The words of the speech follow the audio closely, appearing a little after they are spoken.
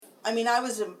I mean, I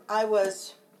was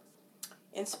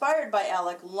inspired by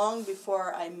Alek long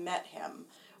before I met him.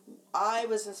 I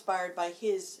was inspired by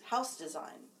his house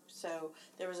design. So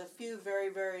there was a few very,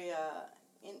 very,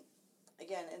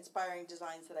 inspiring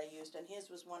designs that I used, and his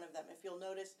was one of them. If you'll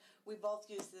notice, we both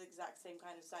used the exact same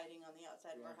kind of siding on the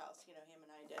outside of our house. You know, him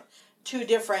and I did. Two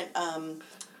different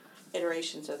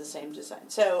iterations of the same design.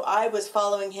 So I was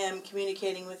following him,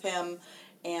 communicating with him,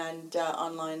 and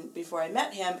online before I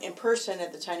met him, in person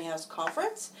at the Tiny House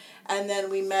Conference, and then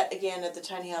we met again at the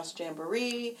Tiny House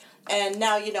Jamboree, and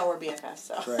now we're BFFs.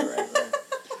 So. Right.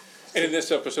 And in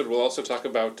this episode, we'll also talk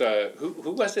about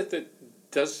who was it that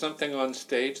does something on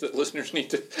stage that listeners need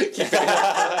to keep in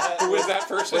mind? Who was that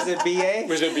person? Was it BA?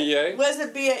 Was it BA? Was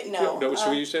it BA? No. No,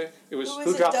 who you say? It was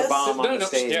who dropped the bomb on the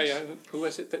stage? Yeah. Who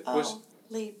was it that was?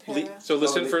 Lee Para. So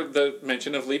listen for the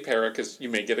mention of Lee Para, because you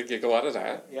may get a giggle out of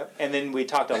that. Yep. And then we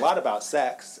talked a lot about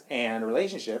sex and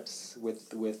relationships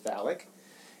with Alek,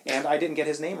 and I didn't get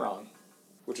his name wrong,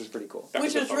 which was pretty cool.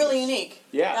 Which was really unique.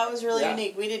 Yeah. That was really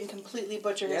unique. We didn't completely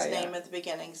butcher his name at the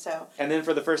beginning, so. And then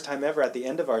for the first time ever, at the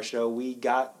end of our show, we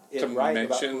got it to right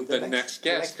mention about the next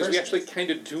guest, because we actually kind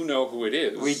of do know who it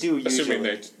is. We do, assuming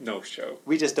usually. they no show.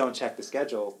 We just don't check the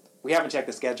schedule. We haven't checked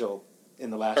the schedule in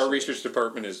the last Our show. research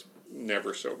department is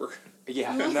never sober.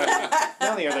 Yeah. Not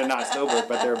only are they not sober,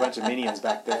 but there are a bunch of minions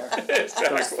back there.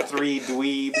 Exactly. Those three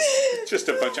dweebs. Just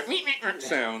a bunch of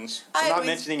sounds. I'm not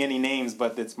mentioning any names,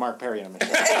 but it's Mark Perry on the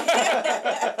show.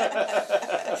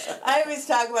 I always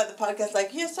talk about the podcast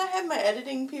like, yes, I have my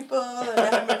editing people, and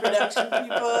I have my production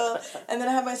people, and then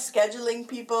I have my scheduling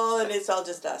people, and it's all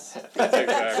just us.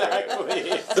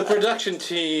 Exactly. The production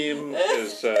team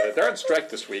is, they're on strike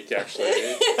this week,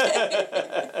 actually.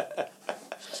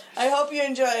 I hope you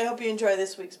enjoy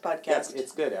this week's podcast. Yes,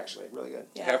 it's good, actually. Really good.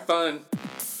 Yeah. Have fun.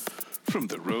 From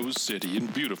the Rose City in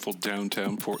beautiful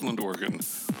downtown Portland, Oregon,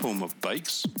 home of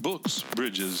bikes, books,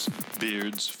 bridges,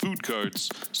 beards, food carts,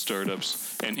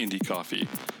 startups, and indie coffee.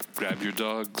 Grab your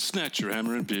dog, snatch your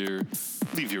hammer and beer,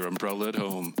 leave your umbrella at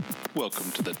home.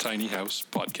 Welcome to the Tiny House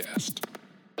Podcast.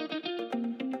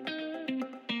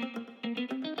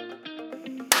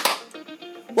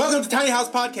 Welcome to Tiny House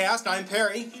Podcast. I'm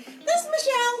Perry. This is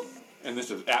Michelle. And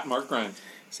this is at Mark Grimes.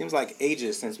 Seems like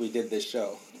ages since we did this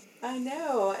show. I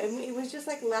know. I mean, it was just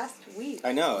like last week.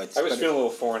 I know. I was feeling a little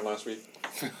foreign last week.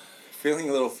 Feeling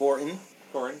a little foreign?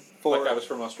 Foreign? Like I was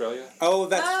from Australia. Oh,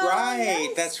 that's right.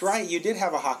 Yes. That's right. You did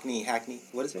have a Hackney.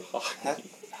 What is it?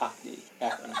 Hackney.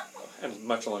 And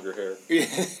much longer hair. Yeah.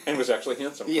 And was actually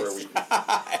handsome for a week.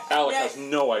 Yeah. Alek has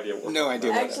no idea what No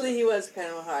idea. Actually, he was kind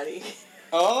of a hottie.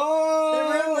 Oh! The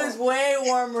room was way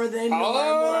warmer than normal.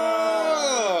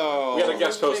 Oh! We had a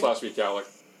guest host last week, Alek.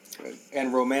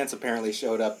 And romance apparently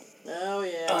showed up Oh,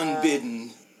 yeah.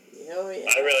 unbidden. Oh, yeah.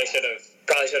 I really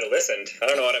probably should have listened. I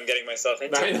don't know what I'm getting myself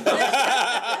into.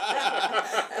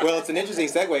 Well, it's an interesting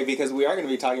segue because we are going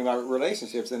to be talking about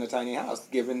relationships in a tiny house,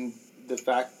 given the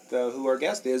fact who our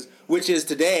guest is, which is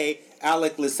today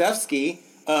Alek Lisefksy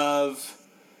of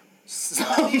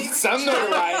some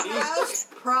notoriety.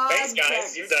 Thanks,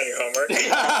 guys. You've done your homework.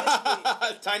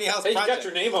 Tiny House Hey, you Project. got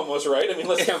your name almost right. I mean,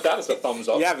 let's count that as a thumbs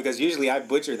up. Yeah, because usually I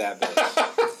butcher that bitch.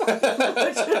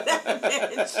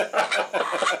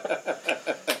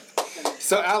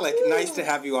 So, Alek, nice to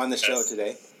have you on the show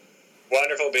today.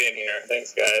 Wonderful being here.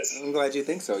 Thanks, guys. I'm glad you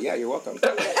think so. Yeah, you're welcome.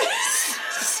 Perry's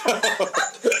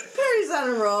on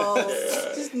a roll.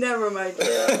 Just never mind.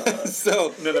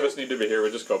 So None of us need to be here.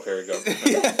 We'll just go, Perry, go.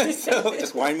 so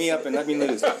just wind me up and let me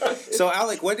lose. So,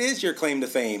 Alek, what is your claim to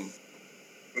fame?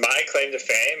 My claim to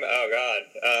fame? Oh, God.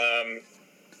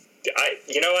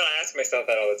 You know what? I ask myself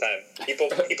that all the time. People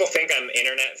think I'm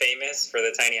internet famous for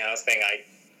the tiny house thing. I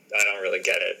don't really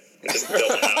get it. I just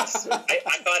built a house.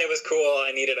 I thought it was cool.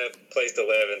 I needed a place to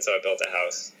live, and so I built a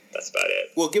house. That's about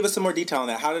it. Well, give us some more detail on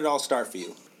that. How did it all start for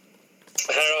you?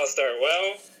 How did it all start?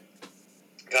 Well,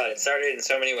 God, it started in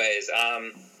so many ways.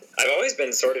 I've always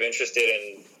been sort of interested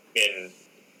in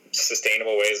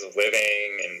sustainable ways of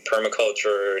living and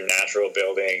permaculture, natural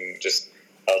building, just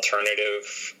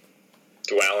alternative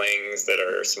dwellings that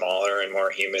are smaller and more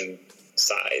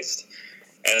human-sized.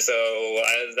 And so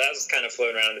that was kind of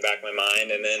floating around in the back of my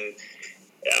mind. And then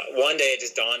one day it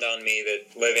just dawned on me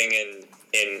that living in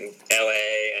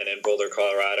LA and in Boulder,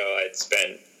 Colorado, I'd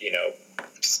spent,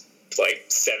 like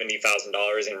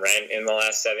 $70,000 in rent in the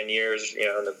last 7 years,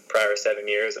 in the prior 7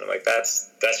 years. And I'm like, that's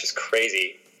just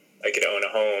crazy. I could own a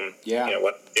home,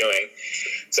 what I'm doing.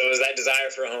 So it was that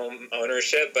desire for home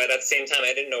ownership. But at the same time,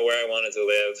 I didn't know where I wanted to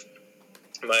live.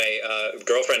 My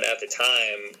girlfriend at the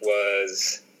time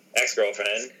was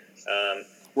ex-girlfriend.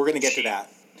 We're going to get to that.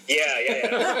 Yeah.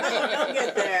 I'll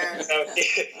get there. So,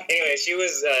 anyway, she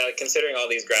was considering all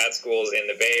these grad schools in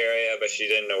the Bay Area, but she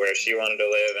didn't know where she wanted to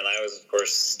live, and I was, of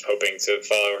course, hoping to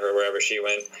follow her wherever she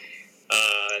went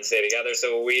and stay together.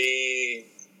 So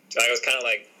I was kind of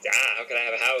like, how can I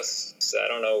have a house? So I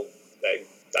don't know.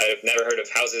 I've never heard of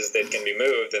houses that can be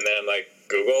moved, and then I'm like,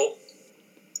 Google.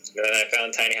 And then I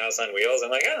found Tiny House on Wheels.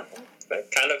 I'm like,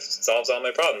 that kind of solves all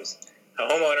my problems.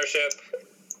 Home ownership,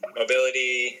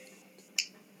 mobility,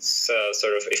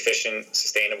 sort of efficient,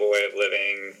 sustainable way of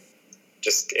living.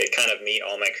 Just, it kind of meet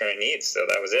all my current needs. So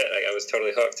that was it. I was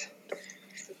totally hooked.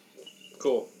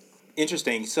 Cool.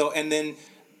 Interesting. So, and then,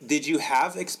 did you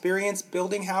have experience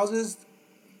building houses?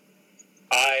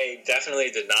 I definitely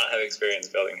did not have experience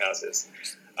building houses,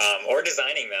 or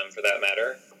designing them for that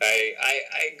matter.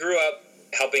 I grew up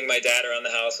helping my dad around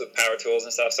the house with power tools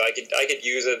and stuff, so I could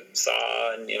use a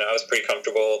saw, and I was pretty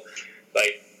comfortable,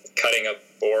 like cutting a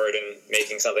board and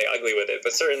making something ugly with it,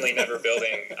 but certainly never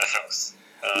building a house.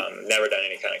 Never done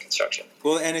any kind of construction.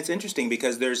 Well, and it's interesting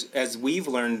because there's, as we've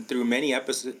learned through many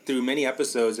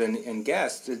episodes and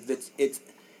guests, it's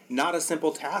not a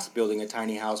simple task building a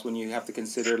tiny house when you have to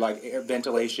consider like air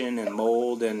ventilation and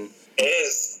mold and. It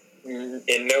is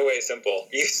in no way simple.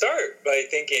 You start by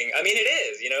thinking, I mean, it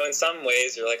is, in some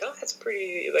ways you're like, oh, that's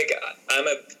pretty, like, I'm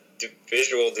a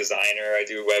visual designer, I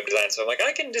do web design, so I'm like,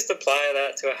 I can just apply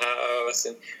that to a house,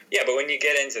 and yeah, but when you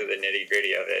get into the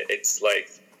nitty-gritty of it, it's like,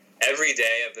 every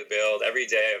day of the build, every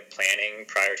day of planning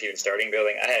prior to even starting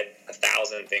building, I had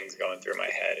 1,000 things going through my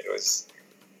head. It was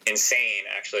insane,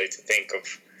 actually, to think of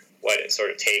what it sort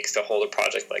of takes to hold a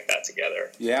project like that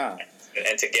together. Yeah.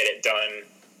 And to get it done,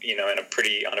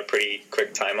 on a pretty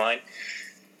quick timeline.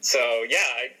 So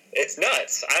yeah, it's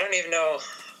nuts. I don't know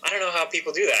how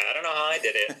people do that. I don't know how I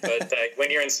did it, but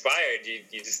when you're inspired, you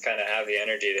just kind of have the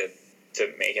energy to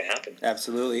make it happen.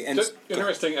 Absolutely. And just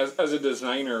interesting as a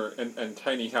designer and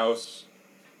tiny houses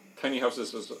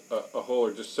as a whole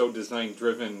are just so design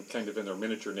driven, kind of in their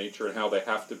miniature nature, and how they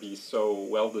have to be so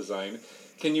well designed.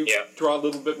 Can you draw a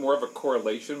little bit more of a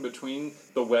correlation between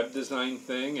the web design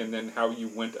thing and then how you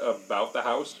went about the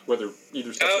house, whether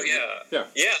either side? Oh, yeah. I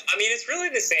mean, it's really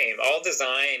the same. All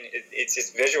design, it's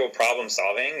just visual problem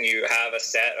solving. You have a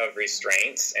set of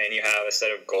restraints and you have a set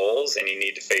of goals, and you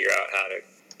need to figure out how to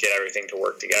get everything to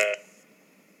work together.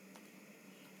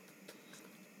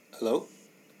 Hello?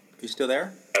 Are you still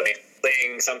there? I mean,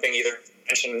 playing something either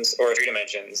dimensions or 3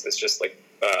 dimensions, it's just like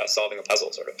solving a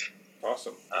puzzle, sort of.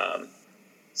 Awesome.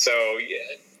 So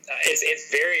it's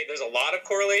very, there's a lot of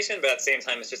correlation, but at the same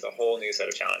time, it's just a whole new set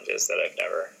of challenges that I've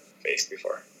never faced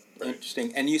before.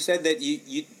 Interesting. And you said that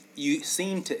you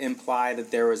seemed to imply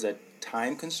that there was a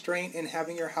time constraint in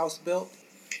having your house built?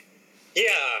 Yeah.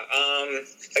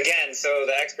 Again, so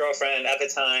the ex-girlfriend at the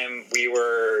time,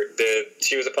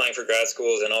 she was applying for grad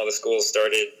schools, and all the schools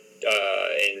started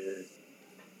in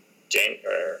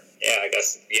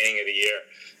beginning of the year.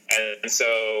 And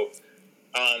so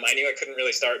I knew I couldn't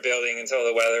really start building until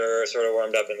the weather sort of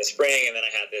warmed up in the spring, and then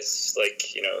I had this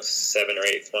 7 or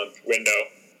 8 month window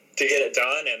to get it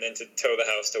done, and then to tow the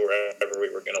house to wherever we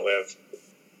were going to live.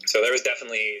 So there was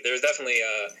definitely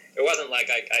it wasn't like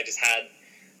I just had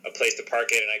a place to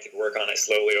park it and I could work on it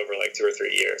slowly over 2 or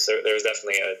 3 years. So there was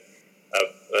definitely a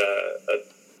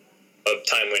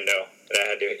time window that I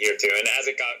had to adhere to. And as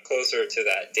it got closer to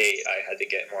that date, I had to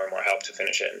get more and more help to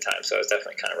finish it in time. So I was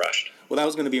definitely kind of rushed. Well, that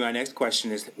was going to be my next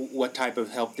question, is what type of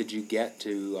help did you get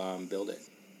to build it?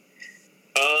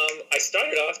 I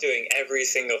started off doing every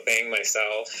single thing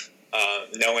myself,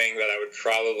 knowing that I would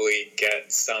probably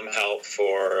get some help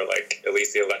for at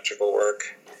least the electrical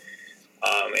work.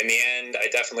 In the end, I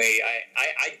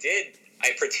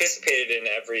participated in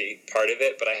every part of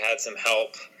it, but I had some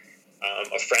help.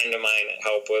 A friend of mine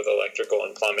helped with electrical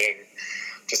and plumbing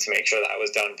just to make sure that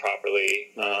was done properly.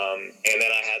 And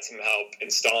then I had some help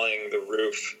installing the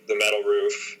metal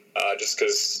roof, just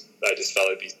because I just felt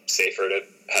it'd be safer to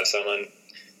have someone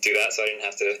do that so I didn't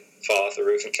have to fall off the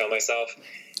roof and kill myself.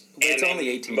 It's only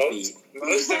 18 feet.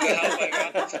 Most of the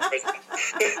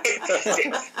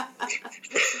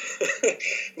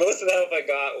help I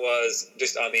got was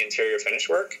just on the interior finish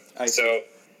work. So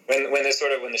when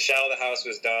the shell of the house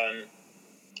was done,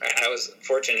 I was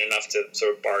fortunate enough to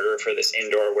sort of barter for this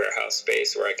indoor warehouse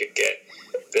space where I could get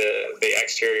the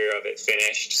exterior of it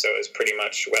finished, so it was pretty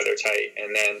much weather tight.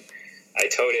 And then I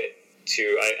towed it to.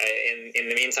 In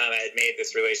the meantime, I had made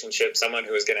this relationship. Someone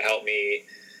who was going to help me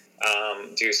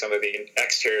do some of the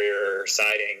exterior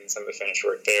siding, some of the finished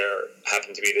work there,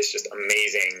 happened to be this just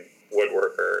amazing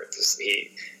woodworker.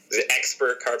 He was an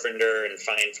expert carpenter and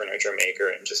fine furniture maker,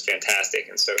 and just fantastic.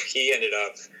 And so he ended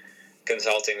up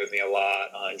consulting with me a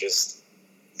lot on just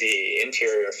the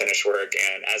interior finish work,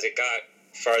 and as it got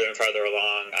farther and farther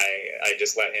along, I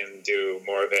just let him do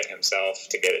more of it himself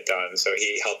to get it done. So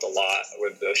he helped a lot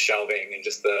with the shelving and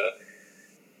just the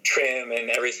trim and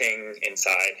everything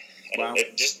inside. And wow.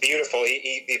 It's just beautiful.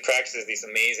 He practices these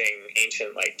amazing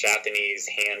ancient, like, Japanese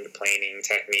hand planing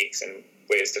techniques and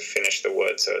ways to finish the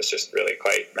wood, so it's just really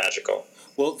quite magical.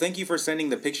 Well, thank you for sending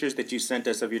the pictures that you sent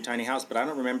us of your tiny house, but I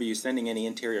don't remember you sending any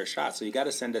interior shots, so you got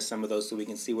to send us some of those so we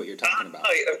can see what you're talking about.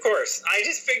 Oh, of course. I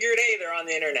just figured, hey, they're on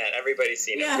the internet. Everybody's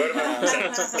seen them. Go to my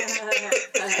website.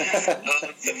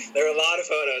 There are a lot of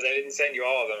photos. I didn't send you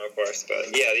all of them, of course,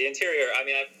 but yeah, the interior, I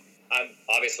mean, I'm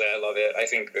obviously I love it. I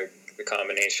think the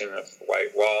combination of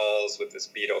white walls with this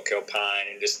beetle kill pine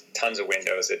and just tons of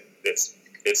windows,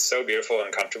 it's so beautiful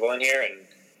and comfortable in here, and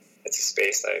it's a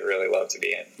space I really love to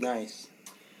be in. Nice.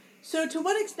 So, to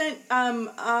what extent,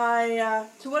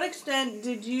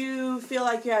 did you feel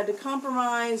like you had to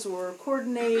compromise or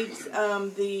coordinate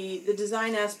the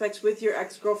design aspects with your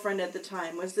ex-girlfriend at the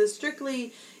time? Was this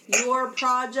strictly your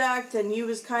project, and you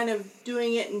was kind of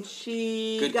doing it, and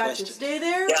she Good got question. to stay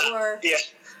there? Yeah. Or Yeah.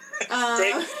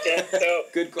 Great question. So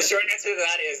Good the question. short answer to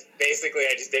that is basically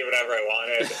I just did whatever I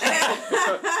wanted.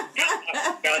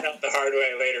 Found out the hard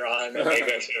way later on that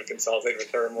maybe I should have consulted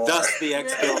with her more. Thus the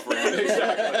ex-girlfriend.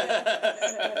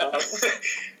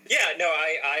 Yeah, no,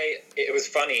 it was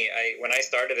funny. When I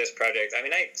started this project, I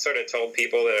mean, I sort of told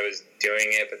people that I was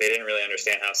doing it, but they didn't really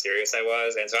understand how serious I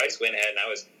was, and so I just went ahead and I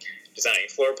was designing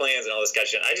floor plans and all this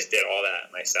sketching. I just did all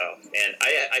that myself, and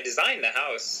I designed the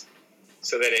house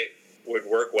so that it would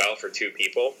work well for two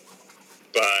people,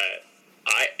 but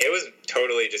it was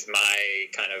totally just my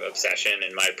kind of obsession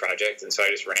and my project, and so I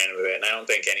just ran with it, and I don't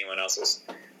think anyone else was,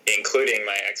 including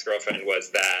my ex-girlfriend, was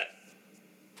that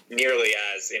nearly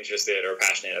as interested or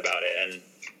passionate about it, and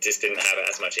just didn't have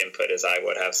as much input as I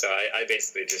would have, so I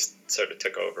basically just sort of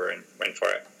took over and went for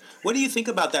it. What do you think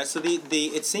about that? So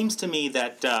it seems to me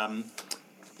that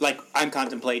like I'm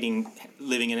contemplating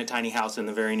living in a tiny house in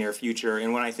the very near future,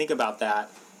 and when I think about that,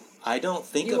 I don't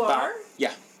think You about are?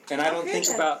 yeah, and I don't Okay, think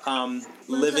then. about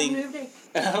living. Moved in.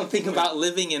 And I don't think about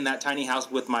living in that tiny house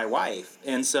with my wife,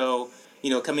 and so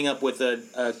coming up with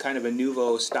a kind of a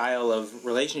nouveau style of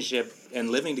relationship and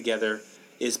living together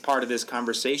is part of this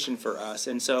conversation for us,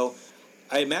 and so.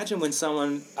 I imagine when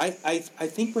someone, I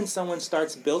think when someone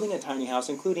starts building a tiny house,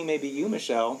 including maybe you,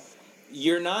 Michelle,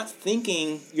 you're not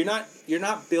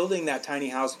building that tiny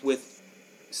house with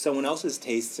someone else's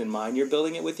tastes in mind. You're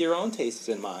building it with your own tastes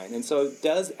in mind, and so it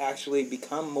does actually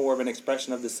become more of an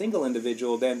expression of the single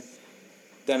individual than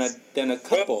a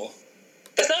couple. Well,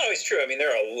 that's not always true. I mean, there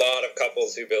are a lot of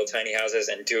couples who build tiny houses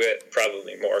and do it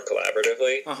probably more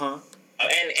collaboratively.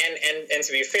 And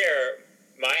to be fair,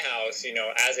 my house,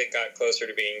 as it got closer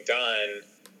to being done,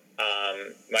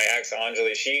 my ex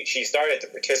Anjali, she started to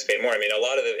participate more. I mean, a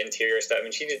lot of the interior stuff. I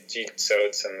mean, she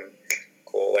sewed some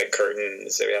cool like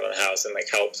curtains that we have in the house, and like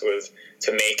helped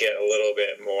to make it a little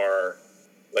bit more,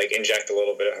 like inject a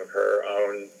little bit of her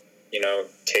own,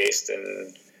 taste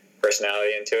and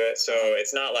personality into it. So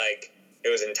it's not like it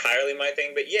was entirely my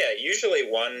thing, but yeah, usually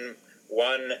one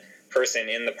person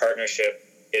in the partnership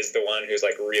is the one who's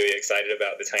like really excited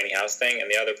about the tiny house thing,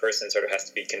 and the other person sort of has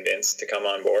to be convinced to come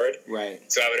on board. Right.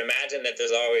 So I would imagine that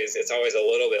it's always a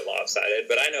little bit lopsided,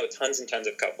 but I know tons and tons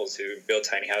of couples who build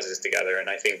tiny houses together, and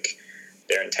I think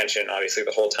their intention, obviously,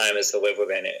 the whole time is to live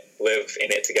in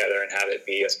it together and have it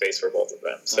be a space for both of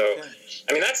them. So, okay.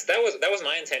 I mean, that was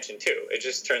my intention too. It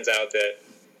just turns out that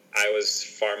I was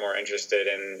far more interested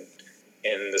in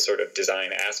the sort of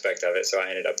design aspect of it, so I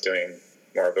ended up doing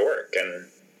more of the work, and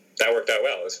that worked out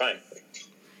well. It was fine.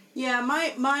 Yeah,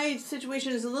 my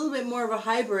situation is a little bit more of a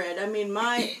hybrid. I mean,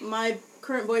 my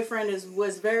current boyfriend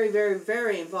was very, very,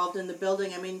 very involved in the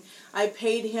building. I mean, I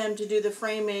paid him to do the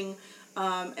framing,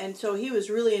 and so he was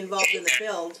really involved in the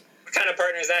build. What kind of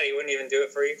partner is that? He wouldn't even do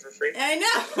it for you for free? I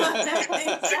know.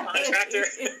 He's a contractor.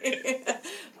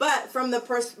 But from the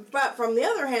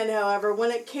other hand, however,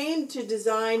 when it came to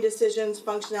design decisions,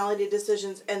 functionality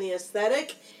decisions, and the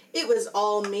aesthetic, it was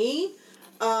all me.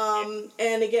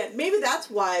 And again, maybe that's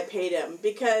why I paid him,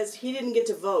 because he didn't get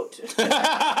to vote.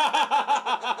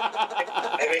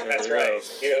 I think that's right.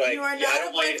 You're like, you are not I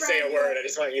don't want you to say a word. I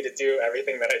just want you to do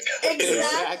everything that I tell you.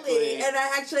 Exactly. And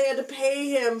I actually had to pay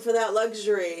him for that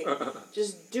luxury.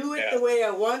 Just do it the way I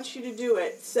want you to do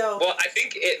it. So. Well, I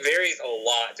think it varies a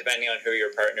lot depending on who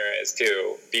your partner is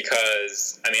too,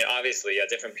 because I mean, obviously,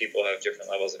 different people have different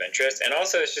levels of interest, and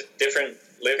also it's just different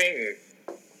living.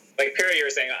 Like, Perry, you were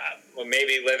saying, well,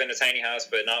 maybe live in a tiny house,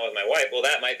 but not with my wife. Well,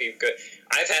 that might be good.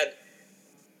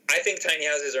 I think tiny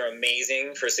houses are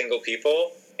amazing for single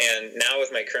people, and now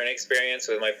with my current experience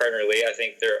with my partner Lee, I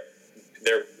think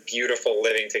they're beautiful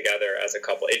living together as a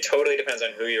couple. It totally depends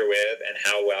on who you're with and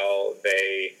how well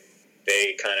they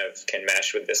kind of can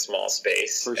mesh with this small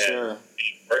space. For sure.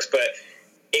 It works, but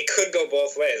it could go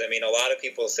both ways. I mean, a lot of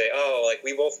people say, "Oh, like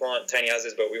we both want tiny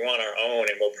houses, but we want our own,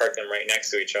 and we'll park them right next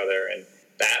to each other." And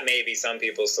that may be some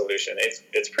people's solution.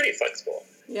 It's pretty flexible.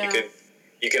 Yeah.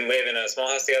 You can live in a small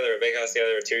house together, a big house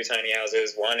together, or two tiny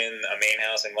houses, one in a main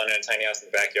house and one in a tiny house in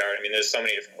the backyard. I mean, there's so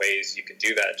many different ways you could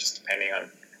do that, just depending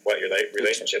on what your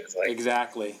relationship is like.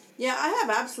 Exactly. Yeah, I have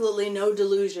absolutely no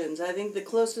delusions. I think the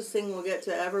closest thing we'll get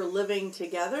to ever living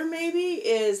together maybe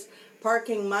is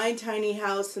parking my tiny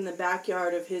house in the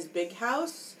backyard of his big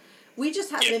house. We just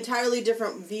have an entirely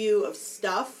different view of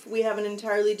stuff. We have an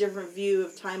entirely different view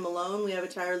of time alone. We have an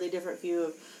entirely different view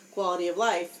of quality of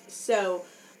life. So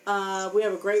we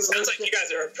have a great Sounds like you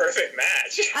guys are a perfect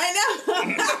match. I know.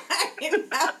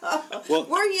 Well,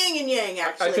 we're yin and yang,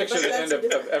 actually. I picture but the end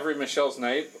of every Michelle's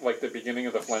night like the beginning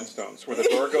of the Flintstones, where the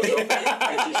door goes open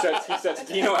and he sets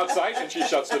Dino outside and she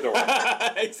shuts the door.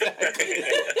 Exactly.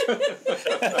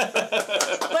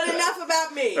 But enough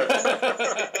about me.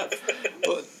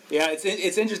 Well, yeah,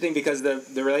 it's interesting because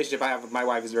the relationship I have with my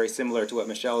wife is very similar to what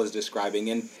Michelle is describing,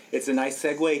 and it's a nice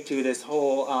segue to this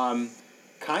whole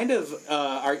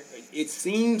it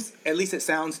seems, at least it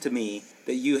sounds to me,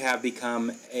 that you have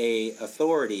become a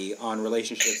authority on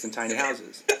relationships in tiny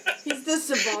houses. He's the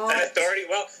savant. An authority.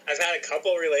 Well, I've had a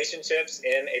couple relationships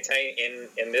in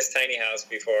this tiny house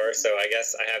before, so I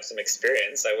guess I have some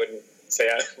experience. I wouldn't say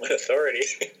I'm an authority.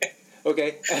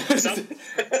 Okay.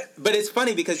 But it's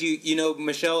funny because you know,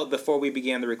 Michelle, before we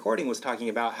began the recording, was talking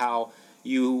about how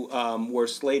you were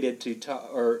slated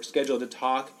to scheduled to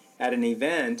talk at an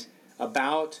event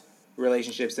about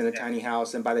relationships in a tiny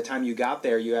house, and by the time you got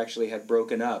there, you actually had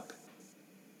broken up.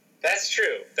 That's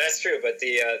true. But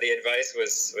the advice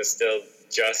was still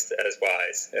just as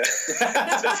wise.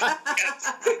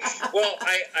 Well,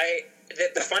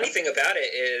 the funny thing about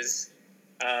it is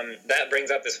that brings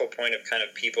up this whole point of kind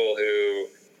of people who,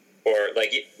 or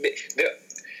like,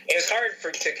 it was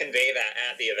hard to convey that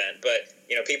at the event, but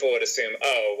you know, people would assume,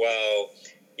 oh well,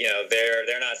 you know,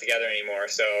 they're not together anymore,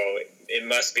 so it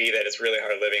must be that it's really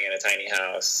hard living in a tiny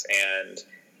house. And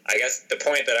I guess the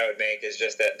point that I would make is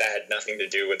just that had nothing to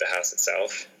do with the house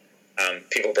itself.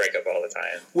 People break up all the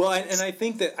time. Well, and I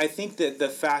think that the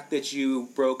fact that you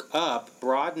broke up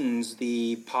broadens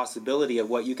the possibility of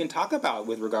what you can talk about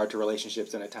with regard to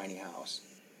relationships in a tiny house.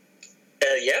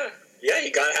 Yeah,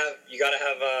 you gotta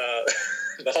have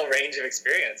the whole range of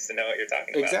experience to know what you're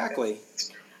talking about. Exactly.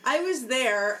 I was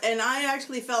there, and I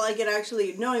actually felt like it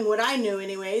actually, knowing what I knew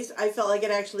anyways, I felt like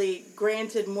it actually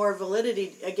granted more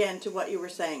validity, again, to what you were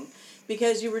saying.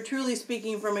 Because you were truly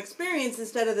speaking from experience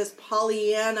instead of this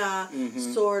Pollyanna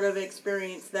sort of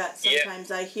experience that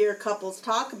sometimes I hear couples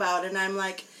talk about, and I'm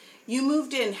like, you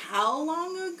moved in how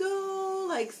long ago?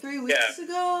 Like 3 weeks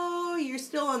ago? You're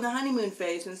still on the honeymoon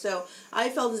phase. And so I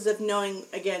felt as if knowing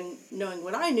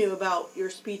what I knew about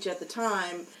your speech at the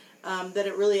time, that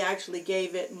it really actually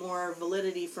gave it more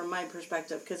validity from my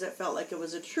perspective, because it felt like it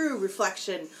was a true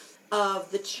reflection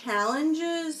of the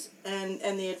challenges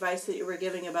and the advice that you were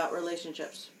giving about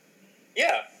relationships.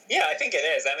 Yeah, I think it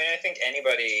is. I mean, I think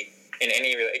anybody in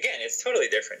again, it's totally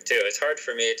different too. It's hard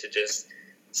for me to just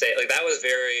say, like, that was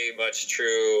very much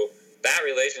true. That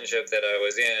relationship that I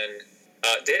was in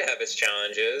did have its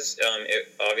challenges. It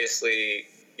obviously,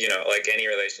 you know, like any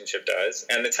relationship does.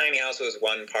 And the tiny house was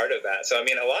one part of that. So, I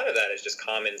mean, a lot of that is just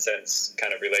common sense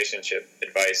kind of relationship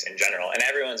advice in general. And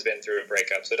everyone's been through a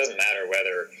breakup, so it doesn't matter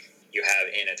whether you have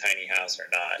in a tiny house or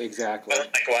not. Exactly.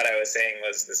 But like what I was saying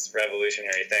was this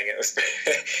revolutionary thing. It was,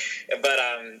 but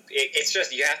it's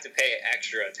just, you have to pay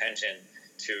extra attention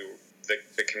to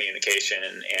the communication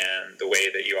and the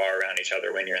way that you are around each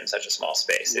other when you're in such a small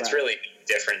space. Right. It's really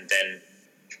different than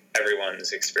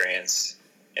everyone's experience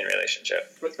in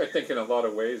relationship. But I think in a lot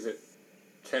of ways it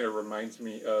kind of reminds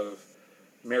me of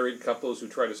married couples who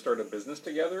try to start a business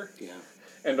together. Yeah.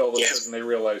 And all of a sudden they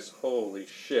realize, holy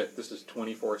shit, this is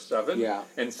 24/7. Yeah.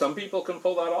 And some people can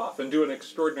pull that off and do an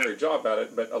extraordinary job at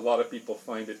it, but a lot of people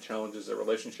find it challenges their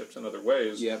relationships in other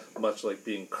ways. Yep. Much like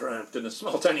being cramped in a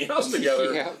small tiny house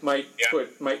together might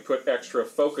put extra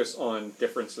focus on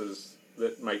differences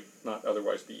that might not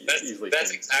otherwise be easily. That's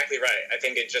exactly right. I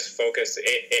think it just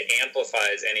it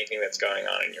amplifies anything that's going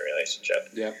on in your relationship.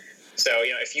 Yeah. So,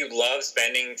 you know, if you love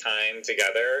spending time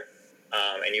together,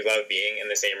 and you love being in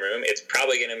the same room, it's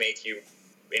probably going to make you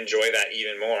enjoy that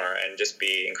even more and just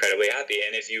be incredibly happy.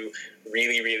 And if you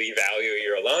really, really value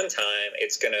your alone time,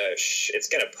 it's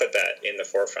gonna put that in the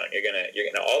forefront. You're gonna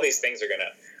all these things are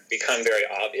gonna become very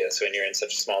obvious when you're in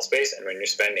such a small space and when you're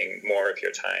spending more of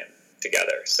your time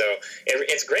together. So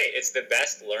it's great. It's the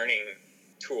best learning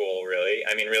tool, really.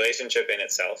 I mean, relationship in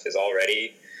itself is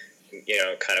already,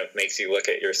 kind of makes you look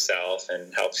at yourself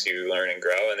and helps you learn and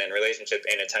grow. And then relationship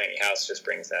in a tiny house just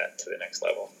brings that to the next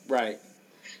level. Right.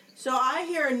 So I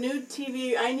hear a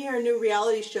new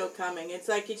reality show coming. It's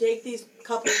like you take these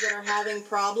couples that are having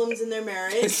problems in their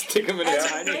marriage, stick them in a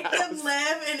tiny house. Make them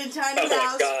live in a tiny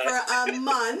house for a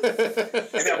month.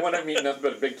 And that one I'm eating nothing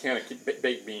but a big can of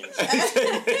baked beans.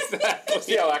 Exactly.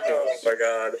 See how that goes. Oh my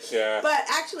God. Yeah. But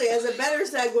actually, as a better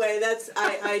segue,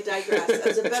 I digress.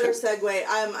 As a better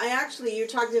segue, you're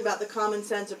talking about the common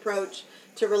sense approach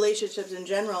to relationships in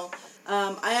general.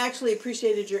 I actually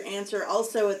appreciated your answer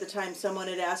also at the time someone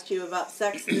had asked you about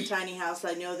sex in the tiny house.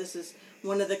 I know this is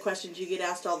one of the questions you get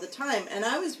asked all the time. And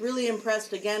I was really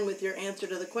impressed, again, with your answer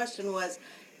to the question was,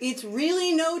 it's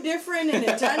really no different in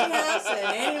a tiny house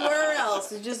than anywhere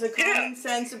else. It's just a common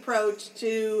sense approach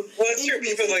to it's true.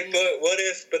 People are like,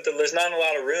 but there's not a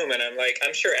lot of room. And I'm like,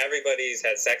 I'm sure everybody's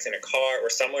had sex in a car or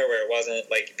somewhere where it wasn't,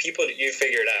 like, people, you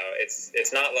figure it out.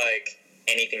 It's not like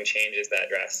anything changes that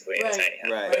drastically in a tiny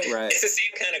house. Right. It's the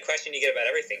same kind of question you get about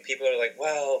everything. People are like,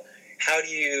 well, how do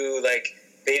you, like,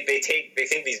 they think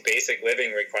these basic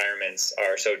living requirements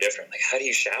are so different. Like, how do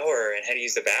you shower and how do you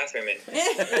use the bathroom? And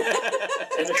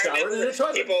In the shower and in the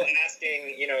toilet. People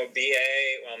asking, BA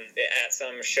at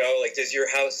some show, like, does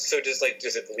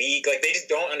it leak? Like, they just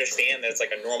don't understand that it's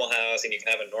like a normal house and you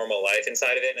can have a normal life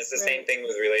inside of it. And it's the same thing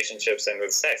with relationships and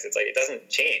with sex. It's like, it doesn't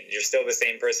change. You're still the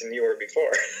same person you were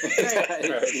before.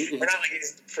 We're not like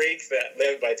these freaks that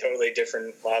live by totally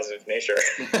different laws of nature.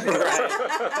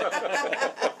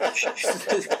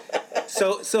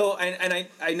 So,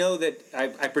 I know that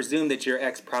I presume that your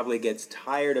ex probably gets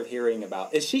tired of hearing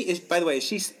about. By the way, is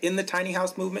she in the tiny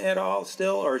house movement at all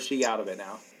still, or is she out of it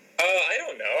now? I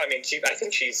don't know. I mean, I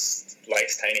think she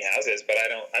likes tiny houses, but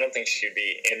I don't think she'd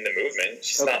be in the movement.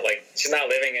 She's not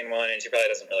living in one, and she probably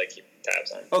doesn't really keep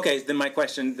tabs on. Okay, then my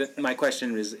question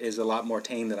is a lot more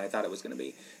tame than I thought it was going to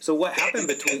be. So what happened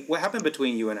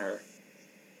between you and her?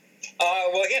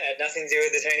 Well, again, it had nothing to do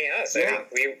with the tiny house. Yeah. I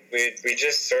think we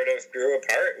just sort of grew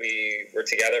apart. We were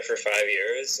together for 5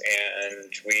 years, and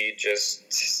we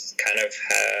just kind of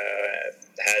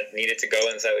had needed to go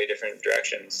in slightly different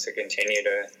directions to continue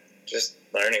to just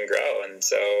learn and grow. And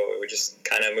so we just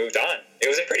kind of moved on. It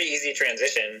was a pretty easy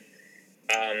transition.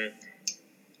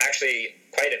 Actually,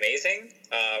 quite amazing.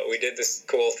 We did this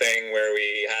cool thing where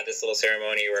we had this little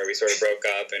ceremony where we sort of broke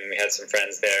up, and we had some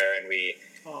friends there, and we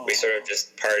sort of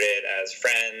just parted as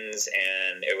friends,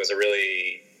 and it was a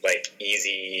really, like,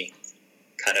 easy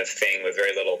kind of thing with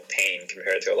very little pain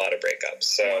compared to a lot of breakups.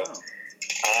 So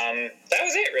that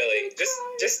was it, really.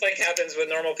 Just like happens with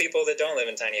normal people that don't live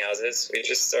in tiny houses. We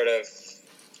just sort of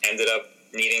ended up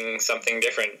needing something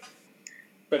different.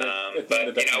 But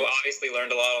obviously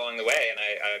learned a lot along the way, and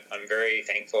I'm very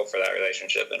thankful for that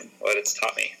relationship and what it's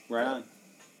taught me. Right on.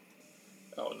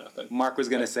 Oh, nothing. Mark was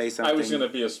going to say something. I was going to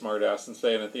be a smart ass and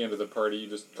say, and at the end of the party, you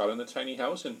just got in the tiny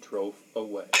house and drove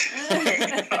away.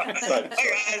 Guys, I'm out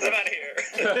of here.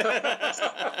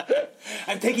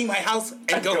 I'm taking my house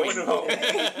and going home.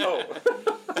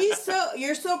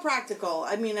 You're so practical.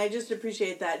 I mean, I just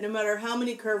appreciate that. No matter how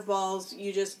many curveballs,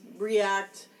 you just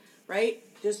react, right?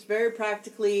 Just very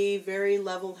practically, very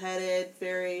level-headed,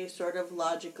 very sort of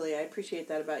logically. I appreciate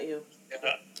that about you.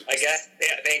 I guess,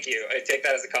 thank you. I take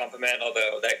that as a compliment,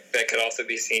 although that could also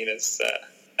be seen as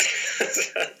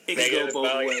it could go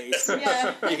both ways.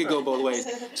 Yeah. It could go both ways.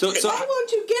 So why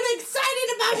won't you get excited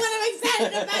about what I'm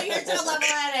excited about? You're so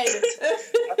level-headed.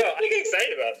 No, I get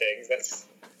excited about things. That's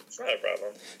not a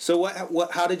problem. So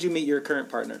how did you meet your current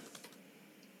partner?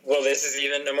 Well, this is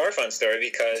even a more fun story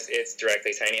because it's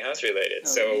directly tiny house related.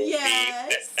 So we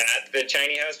at the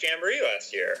Tiny House Jamboree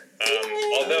last year.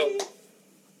 Although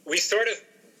we sort of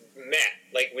met,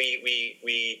 like we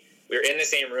were in the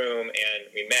same room and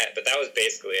we met, but that was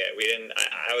basically it. We didn't.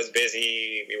 I was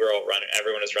busy. We were all running.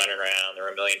 Everyone was running around. There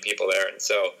were a million people there, and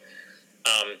so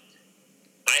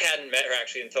I hadn't met her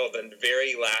actually until the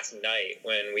very last night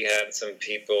when we had some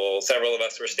people. Several of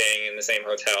us were staying in the same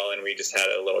hotel, and we just had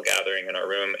a little gathering in our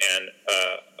room. And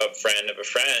a friend of a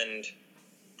friend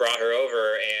brought her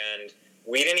over, and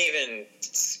we didn't even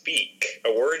speak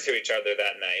a word to each other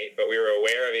that night, but we were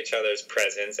aware of each other's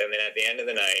presence. And then at the end of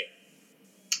the night,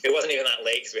 it wasn't even that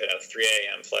late because we had a 3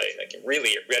 a.m. flight. Like,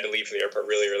 really, we had to leave for the airport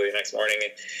really early the next morning.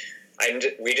 And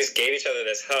we just gave each other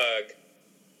this hug.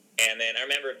 And then I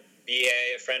remember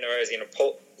BA, a friend of ours,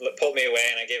 pulled me away,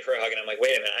 and I gave her a hug, and I'm like,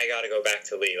 wait a minute, I got to go back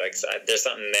to Lee. Like, there's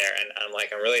something there. And I'm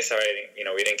like, I'm really sorry,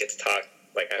 we didn't get to talk.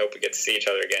 Like, I hope we get to see each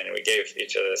other again. And we gave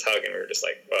each other this hug, and we were just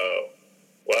like, whoa,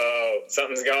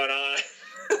 something's going on.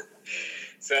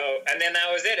 So, and then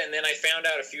that was it. And then I found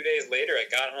out a few days later, I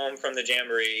got home from the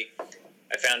Jamboree,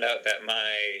 I found out that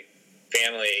my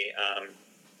family,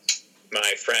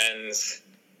 my friends,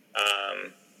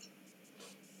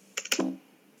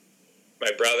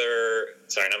 my brother,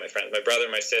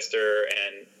 my sister,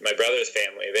 and my brother's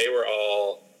family, they were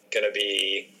all going to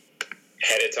be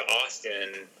headed to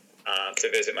Austin to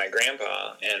visit my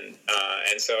grandpa. And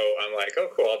so I'm like, oh,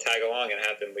 cool, I'll tag along. And it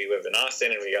happened, we lived in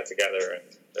Austin, and we got together, and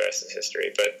the rest is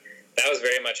history. But that was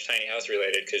very much tiny house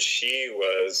related, because she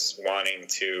was wanting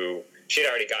to, she'd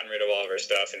already gotten rid of all of her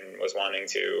stuff and was wanting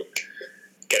to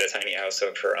get a tiny house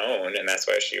of her own, and that's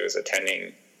why she was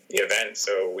attending the event.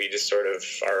 So we just sort of,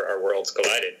 our worlds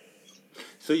collided.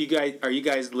 So are you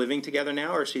guys living together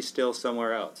now, or is she still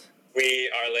somewhere else? We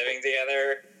are living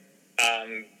together.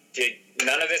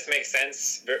 None of this makes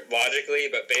sense logically,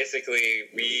 but basically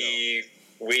we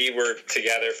were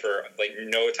together for like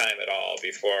no time at all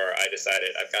before I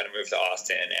decided I've got to move to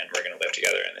Austin, and we're going to live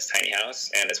together in this tiny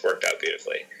house, and it's worked out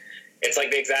beautifully. It's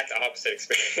like the exact opposite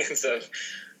experience of,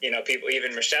 people,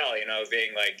 even Michelle,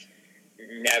 being like,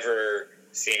 never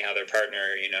seeing how their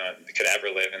partner, could ever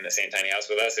live in the same tiny house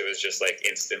with us. It was just like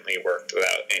instantly worked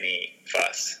without any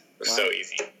fuss. It was so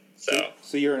easy.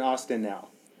 So you're in Austin now?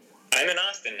 I'm in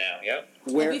Austin now, yep.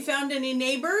 Have you found any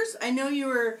neighbors? I know you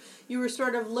were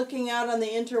sort of looking out on the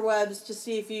interwebs to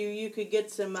see if you could get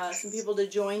some people to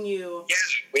join you. Yeah,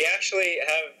 we actually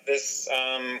have this.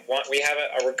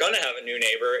 We're going to have a new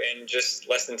neighbor in just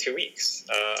less than 2 weeks.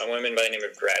 A woman by the name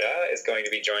of Greta is going to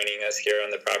be joining us here on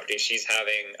the property. She's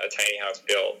having a tiny house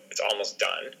built. It's almost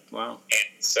done. Wow!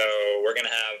 And so we're going to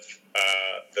have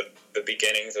the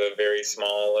beginnings of a very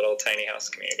small little tiny house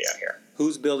community out here.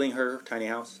 Who's building her tiny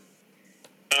house?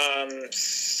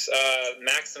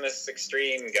 Maximus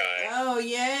Extreme guy. Oh,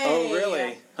 yay. Oh,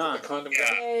 really? Huh. The condom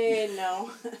guy? Yay,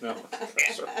 no. No.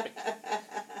 Sorry.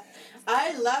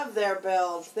 I love their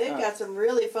builds. They've got some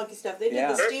really funky stuff. They did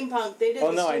the steampunk. The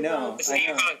steampunk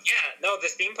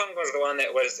was the one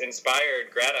that was inspired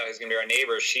Greta, who's going to be our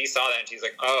neighbor. She saw that and she's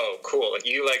like, oh, cool. Like,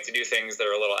 you like to do things that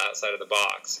are a little outside of the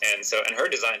box. And her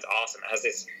design's awesome. It has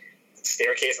this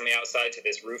staircase on the outside to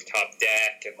this rooftop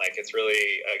deck, and like it's really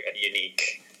a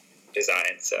unique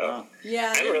design. So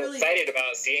yeah, I'm really excited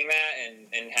about seeing that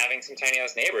and having some tiny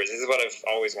house neighbors. This is what I've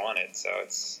always wanted, so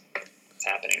it's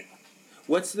happening.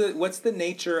 What's the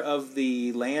nature of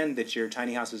the land that your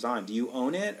tiny house is on? Do you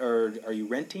own it, or are you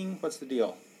renting? What's the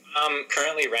deal?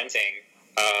 Currently renting.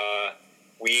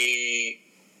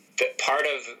 Part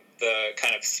of the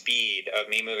kind of speed of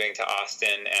me moving to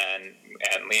Austin and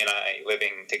Lee and I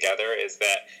living together is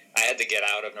that I had to get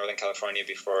out of Northern California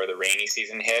before the rainy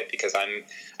season hit, because I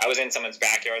was in someone's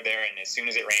backyard there, and as soon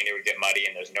as it rained, it would get muddy,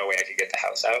 and there's no way I could get the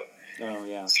house out. Oh,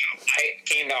 yeah. So I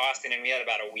came to Austin, and we had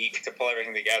about a week to pull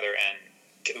everything together, and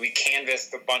we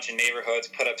canvassed a bunch of neighborhoods,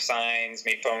 put up signs,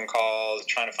 made phone calls,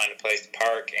 trying to find a place to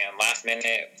park, and last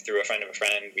minute, through a friend of a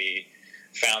friend, we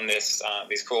found these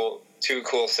two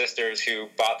cool sisters who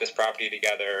bought this property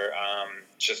together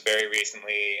just very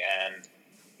recently and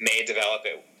may develop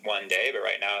it one day, but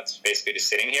right now it's basically just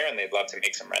sitting here, and they'd love to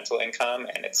make some rental income,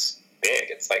 and it's big.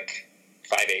 It's like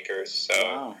 5 acres. So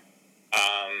wow.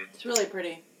 It's really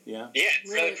pretty. Yeah. Yeah,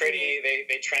 it's really pretty.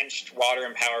 They trenched water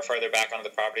and power farther back onto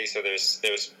the property, so there's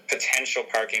potential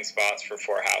parking spots for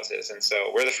 4 houses, and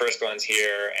so we're the first ones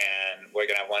here, and we're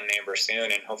gonna have one neighbor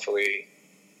soon, and hopefully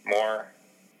more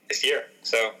this year.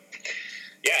 So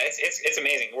yeah, it's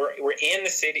amazing. We're in the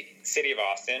city of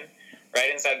Austin,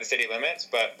 right inside the city limits,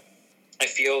 but it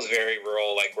feels very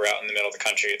rural, like we're out in the middle of the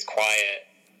country. It's quiet.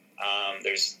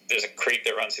 There's a creek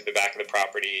that runs through the back of the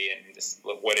property and this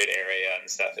wooded area and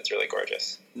stuff. It's really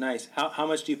gorgeous. Nice. How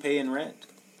much do you pay in rent?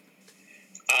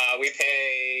 We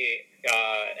pay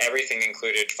everything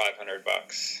included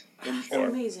 $500. That's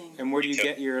amazing. And where do you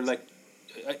get your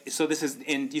so this is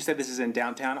you said this is in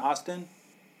downtown Austin?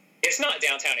 It's not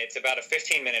downtown. It's about a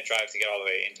 15-minute drive to get all the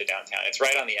way into downtown. It's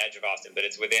right on the edge of Austin, but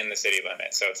it's within the city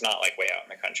limits, so it's not like way out in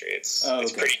the country. It's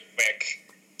pretty quick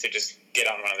to just get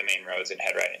on one of the main roads and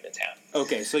head right into town.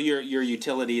 Okay, so your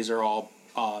utilities are all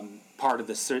part of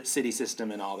the city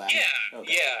system and all that? Yeah,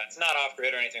 okay. Yeah. It's not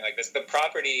off-grid or anything like this. The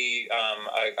property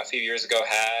a few years ago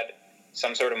had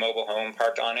some sort of mobile home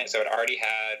parked on it, so it already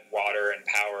had water and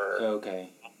power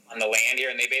on the land here,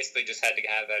 and they basically just had to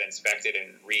have that inspected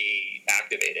and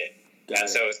reactivate it.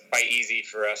 So it's quite easy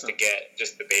for us to get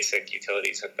just the basic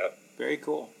utilities hooked up. Very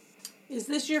cool. Is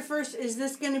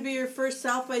this going to be your first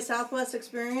South by Southwest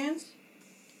experience?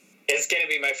 It's going to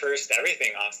be my first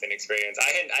everything Austin experience.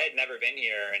 I had never been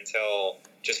here until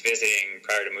just visiting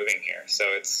prior to moving here. So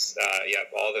it's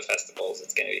all the festivals.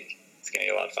 It's going to be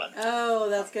a lot of fun. Oh,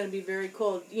 that's going to be very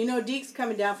cool. You know, Deke's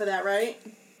coming down for that, right?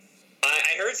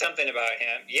 I heard something about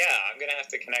him. Yeah, I'm going to have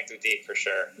to connect with Deke for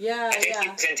sure. Yeah, I think he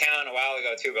was in town a while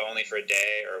ago too, but only for a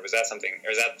day. Or was that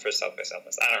for South by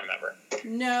Southwest? I don't remember.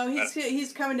 No,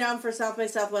 he's coming down for South by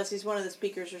Southwest. He's one of the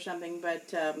speakers or something.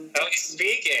 But oh, he's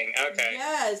speaking. Okay.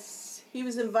 Yes, he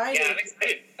was invited. Yeah,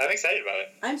 I'm excited about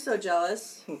it. I'm so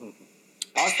jealous.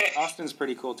 Austin's a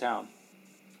pretty cool town.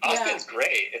 Austin's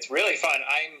great. It's really fun.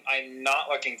 I'm not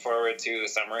looking forward to the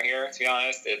summer here, to be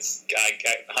honest. It's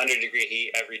 100-degree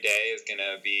heat every day is going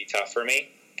to be tough for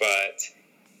me. But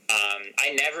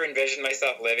I never envisioned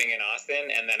myself living in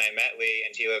Austin, and then I met Lee,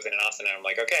 and she lives in Austin, and I'm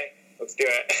like, okay, let's do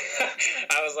it.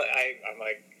 I'm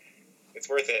like, it's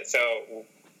worth it. So,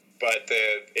 but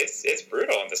it's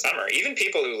brutal in the summer. Even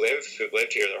people who've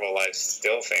lived here their whole lives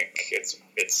still think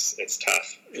it's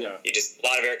tough. Yeah. You just a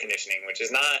lot of air conditioning, which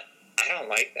is not. I don't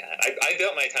like that. I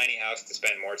built my tiny house to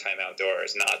spend more time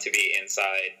outdoors, not to be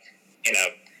inside in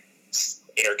a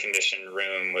air-conditioned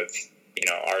room with,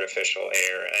 artificial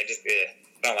air. I just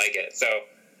don't like it. So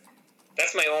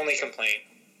that's my only complaint.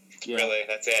 Yeah. Really,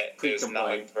 that's it. Is not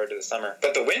looking forward to the summer.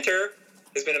 But the winter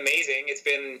has been amazing. It's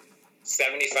been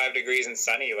 75 degrees and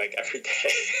sunny like every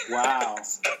day. Wow.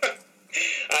 So,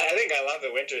 I think I love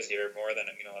the winters here more than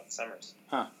the summers.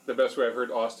 Huh. The best way I've heard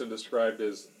Austin described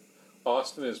is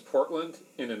Austin is Portland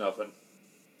in an oven.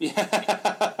 Yeah.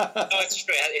 No, it's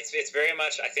true. It's very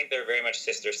much. I think they're very much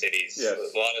sister cities. Yes.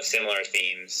 A lot of similar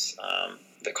themes.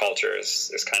 The culture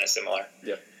is kind of similar.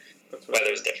 Yeah. That's what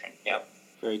weather's different. Yeah.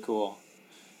 Very cool.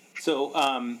 So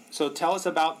tell us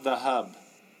about the hub.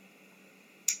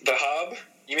 The hub?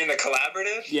 You mean the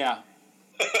collaborative? Yeah.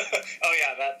 Oh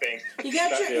yeah, that thing.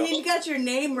 He got your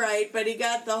name right, but he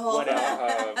got the whole the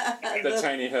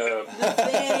tiny hub.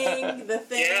 The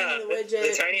thing, yeah, the widget.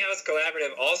 The Tiny House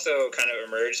Collaborative also kind of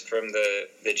emerged from the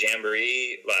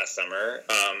Jamboree last summer.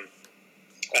 I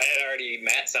had already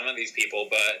met some of these people,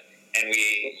 and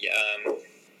we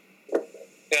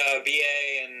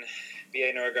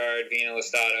B.A. Norgard, Vina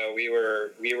Listato, we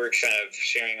were kind of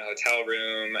sharing a hotel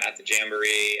room at the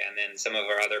Jamboree, and then some of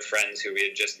our other friends who we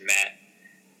had just met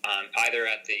either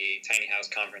at the Tiny House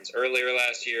Conference earlier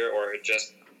last year or had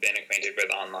just been acquainted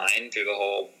with online through the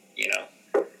whole,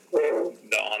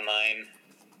 the online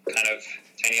kind of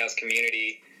Tiny House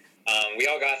community. We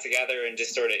all got together and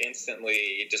just sort of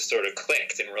instantly just sort of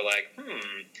clicked, and we're like,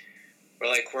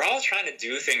 we're all trying to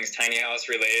do things Tiny House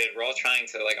related. We're all trying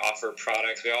to offer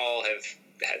products. We all have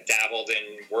dabbled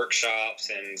in workshops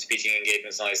and speaking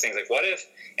engagements and all these things. What if,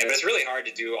 and it's really hard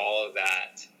to do all of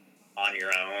that on your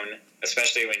own,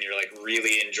 especially when you're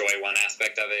really enjoy one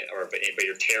aspect of it, but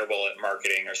you're terrible at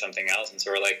marketing or something else. And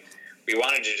so we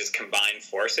wanted to just combine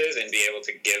forces and be able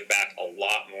to give back a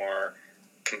lot more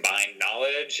combined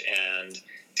knowledge and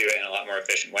do it in a lot more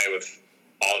efficient way with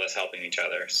all of us helping each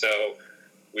other. So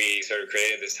we sort of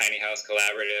created this Tiny House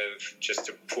Collaborative just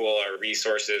to pool our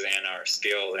resources and our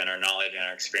skills and our knowledge and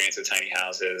our experience with tiny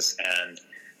houses. And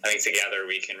I think together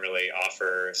we can really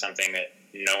offer something that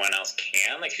no one else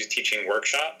can, who's teaching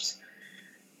workshops.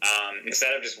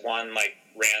 Instead of just one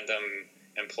random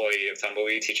employee of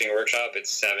Tumbleweed teaching a workshop,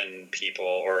 it's 7 people,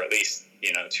 or at least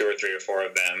 2 or 3 or 4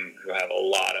 of them who have a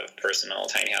lot of personal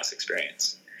tiny house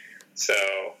experience. So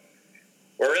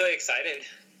we're really excited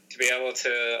to be able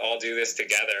to all do this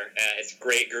together. It's a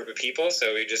great group of people,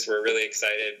 so we're really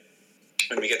excited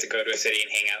when we get to go to a city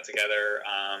and hang out together,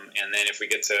 and then if we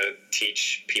get to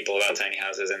teach people about tiny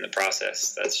houses in the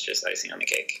process, that's just icing on the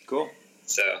cake. Cool.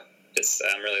 So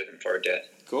I'm really looking forward to it.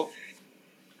 Cool.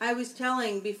 I was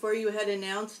telling, before you had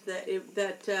announced that it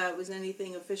was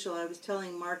anything official, I was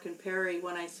telling Mark and Perry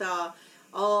when I saw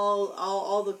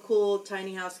all the cool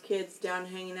tiny house kids down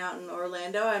hanging out in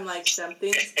Orlando, I'm like,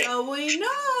 something's going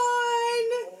on.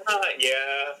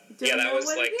 Yeah, that was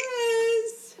what it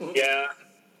is. Yeah.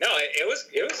 No, it was.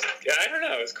 I don't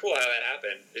know. It was cool how that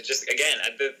happened. It just, again,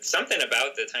 something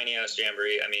about the Tiny House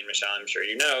Jamboree. I mean, Michelle, I'm sure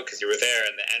you know because you were there,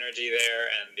 and the energy there,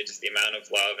 and just the amount of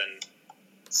love and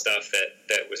stuff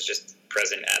that was just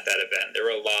present at that event. There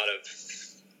were a lot of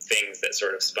things that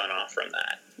sort of spun off from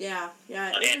that. Yeah.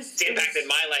 It's impacted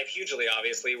my life hugely,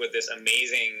 obviously, with this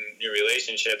amazing new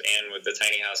relationship and with the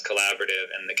Tiny House Collaborative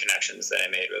and the connections that I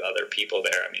made with other people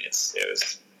there. I mean,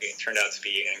 it turned out to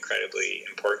be an incredibly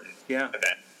important event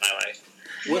in my life.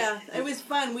 Yeah, it was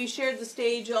fun. We shared the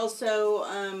stage also.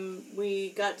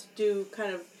 We got to do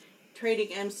kind of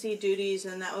trading MC duties,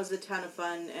 and that was a ton of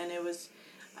fun. And it was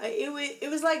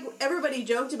like everybody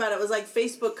joked about it. It was like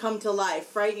Facebook come to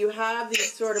life, right? You have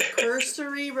these sort of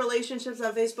cursory relationships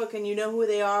on Facebook, and you know who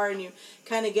they are, and you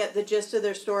kind of get the gist of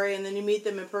their story, and then you meet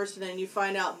them in person, and you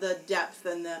find out the depth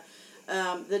and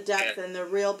the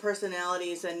real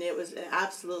personalities. And it was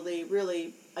absolutely,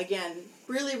 really, again,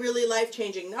 really life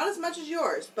changing. Not as much as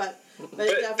yours, but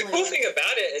definitely. The cool thing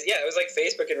about it is, it was like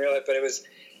Facebook in real life, but it was,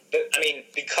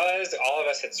 because all of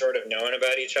us had sort of known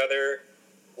about each other.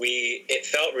 It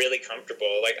felt really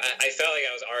comfortable. Like, I felt like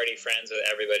I was already friends with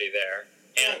everybody there.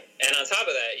 And on top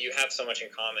of that, you have so much in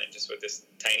common just with this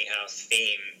tiny house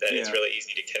theme that it's really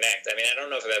easy to connect. I mean, I don't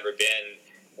know if I've ever been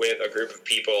with a group of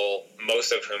people,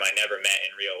 most of whom I never met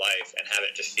in real life, and have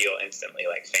it just feel instantly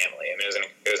like family. I mean,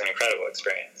 it was an incredible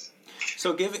experience.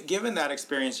 So given that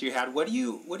experience you had, what do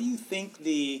you think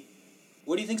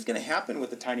is going to happen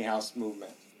with the tiny house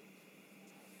movement?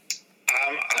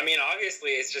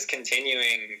 Obviously, it's just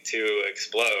continuing to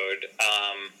explode.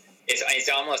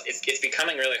 It's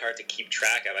becoming really hard to keep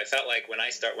track of. I felt like when I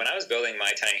was building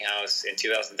my tiny house in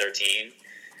 2013,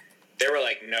 there were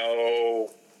like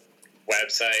no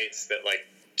websites that like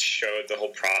showed the whole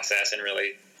process and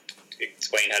really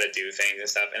explained how to do things and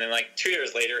stuff. And then like 2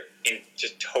 years later, in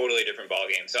just totally different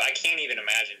ballgame. So I can't even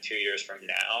imagine 2 years from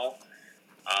now.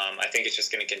 I think it's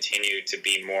just going to continue to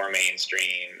be more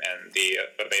mainstream, and the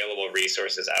available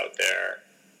resources out there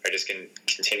are just going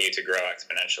to continue to grow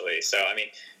exponentially. So, I mean,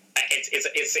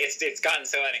 it's gotten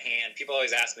so out of hand. People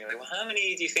always ask me, like, well, how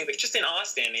many do you think, like, just in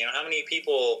Austin, how many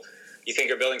people you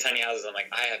think are building tiny houses? I'm like,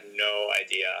 I have no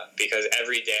idea, because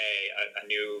every day a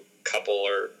new couple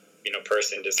or,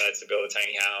 person decides to build a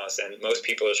tiny house, and most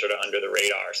people are sort of under the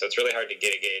radar. So it's really hard to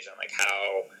get a gauge on, like,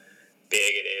 how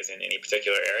big it is in any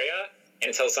particular area,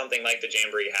 until something like the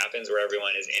Jamboree happens where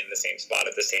everyone is in the same spot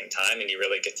at the same time, and you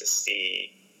really get to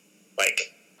see,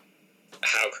 like,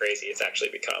 how crazy it's actually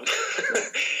become.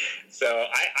 So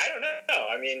I don't know.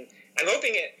 I mean, I'm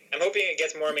hoping it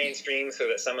gets more mainstream so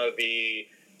that some of the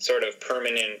sort of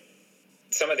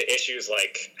some of the issues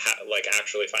like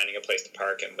actually finding a place to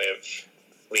park and live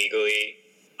legally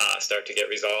start to get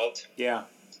resolved. Yeah.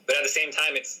 But at the same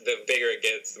time, it's the bigger it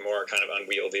gets, the more kind of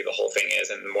unwieldy the whole thing is,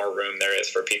 and the more room there is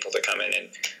for people to come in and,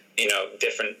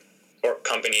 different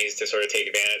companies to sort of take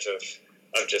advantage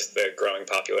of just the growing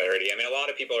popularity. I mean, a lot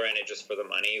of people are in it just for the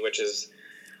money, which is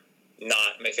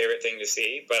not my favorite thing to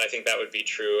see, but I think that would be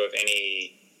true of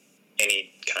any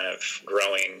kind of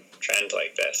growing trend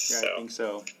like this. Yeah, so. I think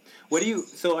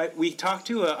so. We talked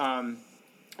to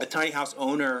a tiny house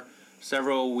owner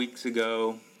several weeks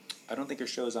ago. I don't think her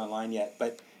show's online yet,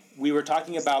 but we were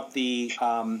talking about the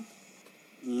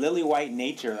lily white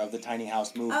nature of the tiny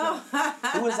house movement. Oh.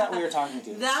 Who was that we were talking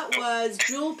to? That was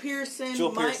Jewel Pearson,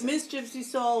 Miss Gypsy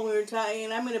Soul. We were talking,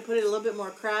 and I'm going to put it a little bit more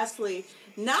crassly.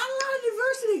 Not a lot of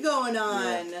diversity going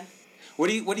on. Yeah. What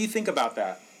do you think about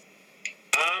that?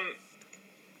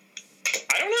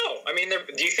 I don't know. I mean,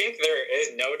 do you think there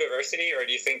is no diversity, or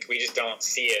do you think we just don't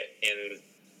see it in?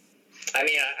 I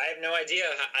mean, I have no idea.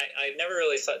 I've never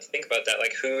really thought to think about that.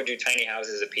 Like, who do tiny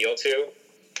houses appeal to,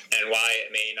 and why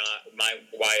it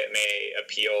may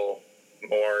appeal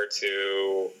more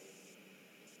to,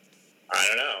 I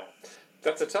don't know.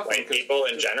 That's a tough one. White people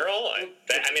in general.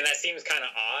 That seems kind of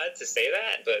odd to say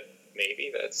that, but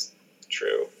maybe that's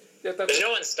true. Yeah, there's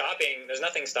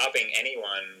nothing stopping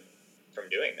anyone from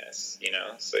doing this,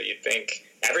 So you'd think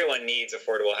everyone needs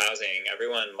affordable housing.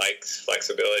 Everyone likes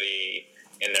flexibility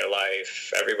in their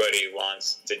life. Everybody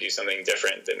wants to do something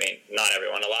different. Not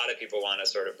everyone. A lot of people want to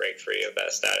sort of break free of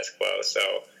that status quo.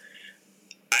 So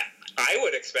I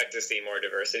would expect to see more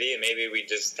diversity, and maybe we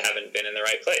just haven't been in the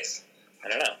right place. I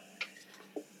don't know.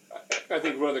 I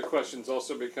think one of the questions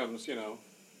also becomes,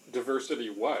 diversity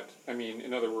what? I mean,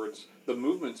 in other words, the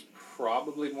movement's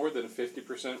probably more than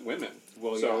 50% women.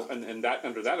 Well, so, yeah. And that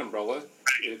under that umbrella,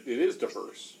 it is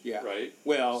diverse. Yeah. Right?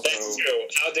 Well, that's true.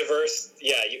 How diverse?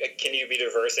 Yeah. Can you be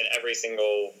diverse in every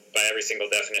single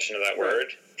definition of that word?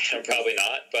 Probably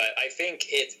not. But I think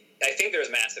there's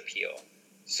mass appeal.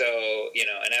 So,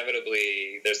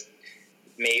 inevitably there's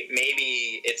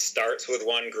maybe it starts with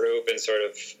one group and sort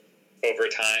of over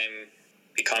time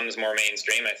becomes more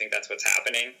mainstream. I think that's what's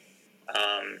happening.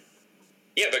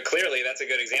 Yeah, but clearly that's a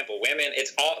good example. Women,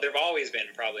 there've always been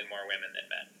probably more women than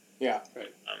men. Yeah,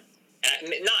 right.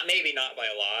 Not by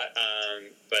a lot,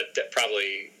 but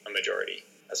probably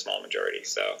a small majority.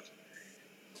 So,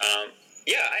 I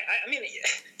mean,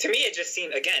 to me it just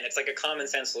seemed, again, it's like a common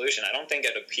sense solution. I don't think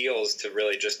it appeals to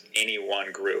really just any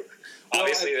one group. Well,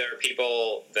 obviously, there are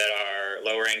people that are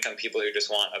lower income people who just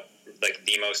want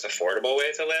the most affordable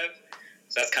way to live.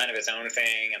 So that's kind of its own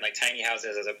thing. And like tiny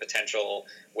houses as a potential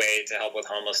way to help with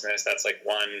homelessness, that's like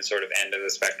one sort of end of the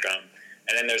spectrum.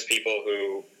 And then there's people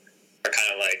who are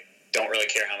kind of like, don't really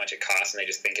care how much it costs, and they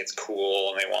just think it's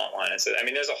cool and they want one. And so, I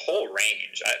mean, there's a whole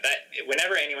range.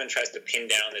 Whenever anyone tries to pin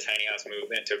down the tiny house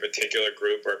movement to a particular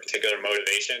group or a particular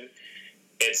motivation,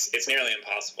 it's nearly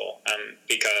impossible.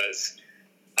 Because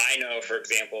I know, for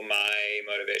example, my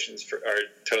motivations are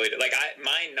totally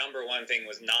my number one thing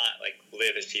was not like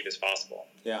live as cheap as possible.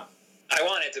 Yeah. I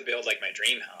wanted to build like my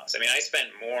dream house. I mean, I spent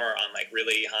more on like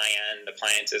really high end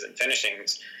appliances and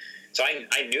finishings, so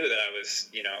I knew that I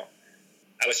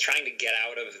was trying to get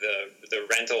out of the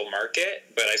rental market,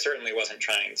 but I certainly wasn't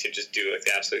trying to just do like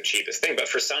the absolute cheapest thing. But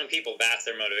for some people, that's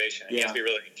their motivation. And you have to be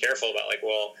really careful about like,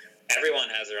 well, everyone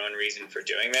has their own reason for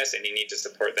doing this, and you need to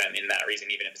support them in that reason,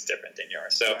 even if it's different than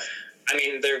yours. So, right. I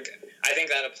mean, I think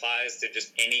that applies to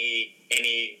just any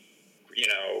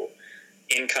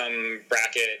income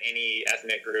bracket, any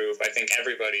ethnic group. I think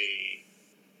everybody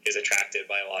is attracted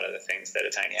by a lot of the things that a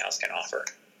tiny house can offer.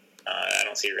 I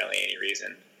don't see really any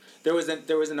reason. There was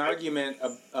an argument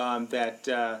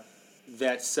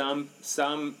that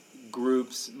some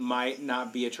groups might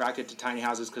not be attracted to tiny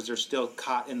houses because they're still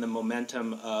caught in the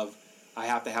momentum of I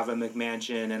have to have a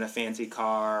McMansion and a fancy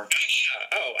car.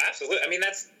 Oh, absolutely. I mean,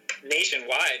 that's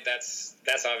nationwide. That's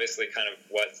obviously kind of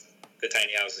what the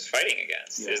tiny house is fighting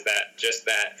against. Yeah. Is that just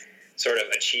that sort of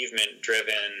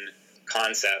achievement-driven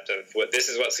concept of this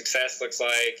is what success looks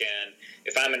like, and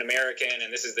if I'm an American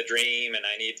and this is the dream, and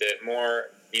I need to more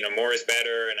is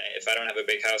better, and if I don't have a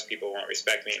big house, people won't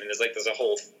respect me. I mean, there's a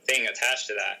whole thing attached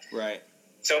to that. Right.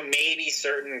 So maybe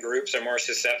certain groups are more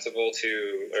susceptible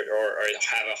to, or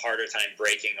have a harder time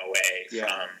breaking away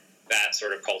from that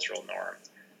sort of cultural norm.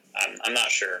 I'm not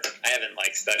sure. I haven't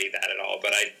studied that at all,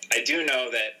 but I do know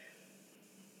that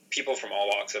people from all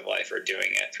walks of life are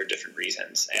doing it for different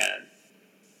reasons, and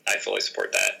I fully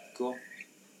support that. Cool.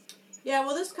 Yeah,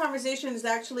 well, this conversation is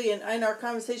actually, in our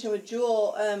conversation with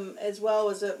Jewel as well,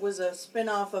 was a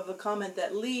spin-off of a comment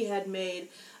that Lee had made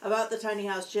about the Tiny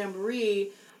House Jamboree.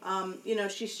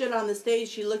 She stood on the stage,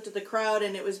 she looked at the crowd,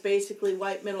 and it was basically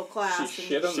white middle class. She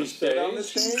shit on the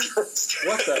stage?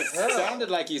 What the hell? It sounded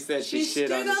like you said she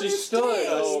shit on the stage. She stood.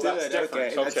 Oh, that's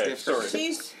different. Okay, that's different. Sorry.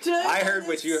 She stood. I heard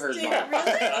what you heard, Mom.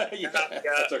 Really?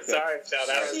 That's okay. Sorry,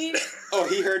 Oh,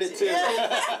 he heard it too.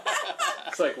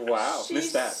 It's like, wow,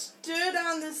 missed that. She stood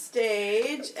on the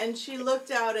stage, and she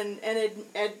looked out and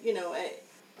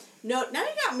no, now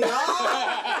you got me all.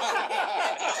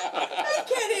 I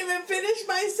can't even finish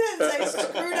my sentence. I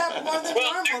screwed up more than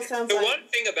normal. Sounds like. One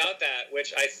thing about that,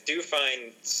 which I do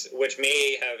find, which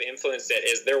may have influenced it,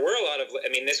 is there were a lot of. I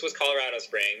mean, this was Colorado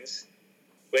Springs,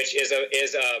 which is a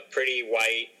pretty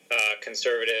white,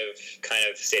 conservative kind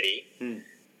of city.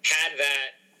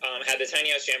 Had the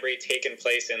Tiny House Jamboree taken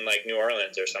place in New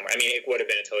Orleans or somewhere, I mean, it would have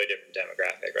been a totally different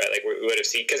demographic, right? We would have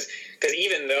seen, because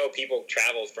even though people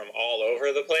traveled from all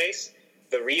over the place,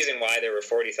 the reason why there were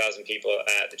 40,000 people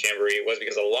at the Jamboree was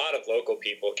because a lot of local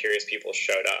people, curious people,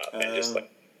 showed up and just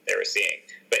they were seeing.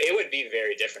 But it would be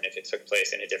very different if it took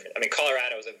place in a different. I mean,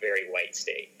 Colorado is a very white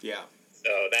state. Yeah.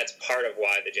 So that's part of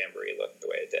why the Jamboree looked the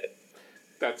way it did.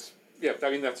 That's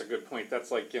a good point.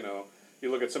 That's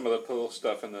you look at some of the political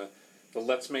stuff and the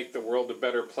let's make the world a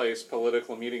better place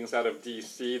political meetings out of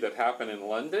D.C. that happen in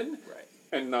London, right,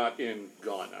 and not in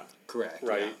Ghana. Correct.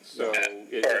 Right? Yeah. So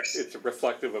it's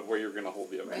reflective of where you're going to hold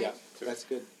the event. Right. Yeah, that's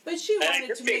good. But she wanted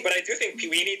But I do think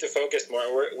we need to focus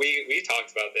more. We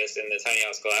talked about this in the Tiny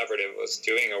House Collaborative, was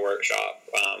doing a workshop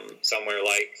somewhere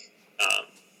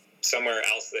somewhere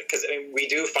else, because we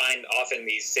do find often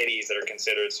these cities that are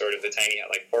considered sort of the tiny,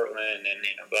 like Portland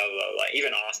and blah blah blah.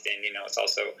 Even Austin, it's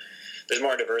also, there's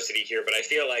more diversity here, but I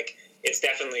feel like it's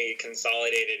definitely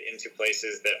consolidated into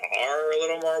places that are a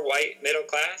little more white middle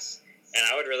class. And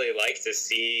I would really like to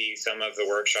see some of the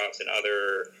workshops and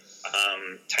other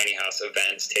tiny house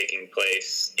events taking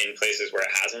place in places where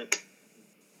it hasn't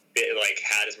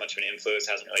had as much of an influence,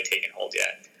 hasn't really taken hold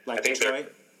yet. Like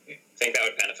Detroit. I think that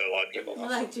would benefit a lot of people.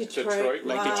 Like Detroit.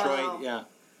 Like Detroit, yeah.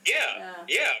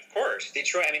 Yeah, of course.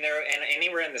 Detroit. I mean, and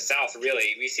anywhere in the South,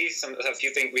 really. We see a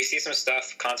few things. We see some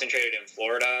stuff concentrated in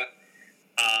Florida,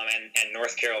 and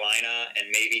North Carolina, and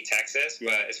maybe Texas.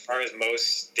 Yeah. But as far as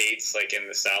most states, in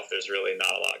the South, there's really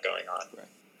not a lot going on. Right.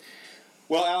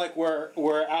 Well, Alek,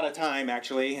 we're out of time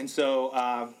actually, and so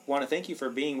want to thank you for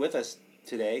being with us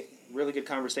today. Really good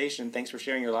conversation. Thanks for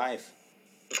sharing your life.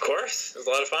 Of course. It was a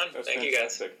lot of fun. Thank you,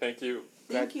 guys. Thank you.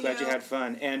 Glad you had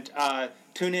fun. And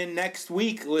tune in next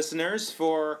week, listeners,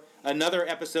 for another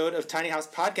episode of Tiny House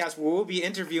Podcast where we'll be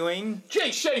interviewing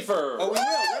Jay Schaefer. Oh, we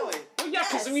will, really? Oh, yeah.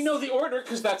 Yes. And we know the order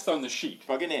because that's on the sheet.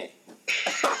 Fucking A.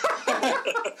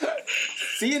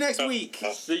 See you next week.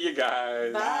 See you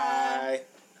guys. Bye.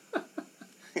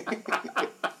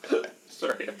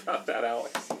 Sorry about that,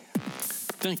 Alex.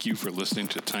 Thank you for listening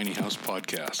to Tiny House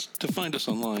Podcast. To find us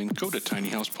online, go to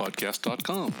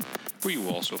tinyhousepodcast.com, where you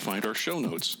will also find our show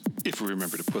notes, if we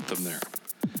remember to put them there.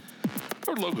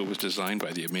 Our logo was designed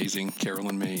by the amazing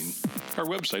Carolyn Main. Our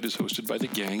website is hosted by the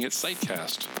gang at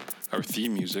Sitecast. Our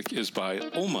theme music is by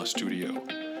Oma Studio.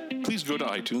 Please go to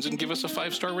iTunes and give us a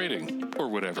 5-star rating, or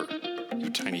whatever, you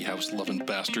tiny house loving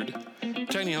bastard.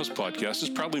 Tiny House Podcast is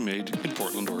proudly made in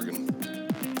Portland, Oregon.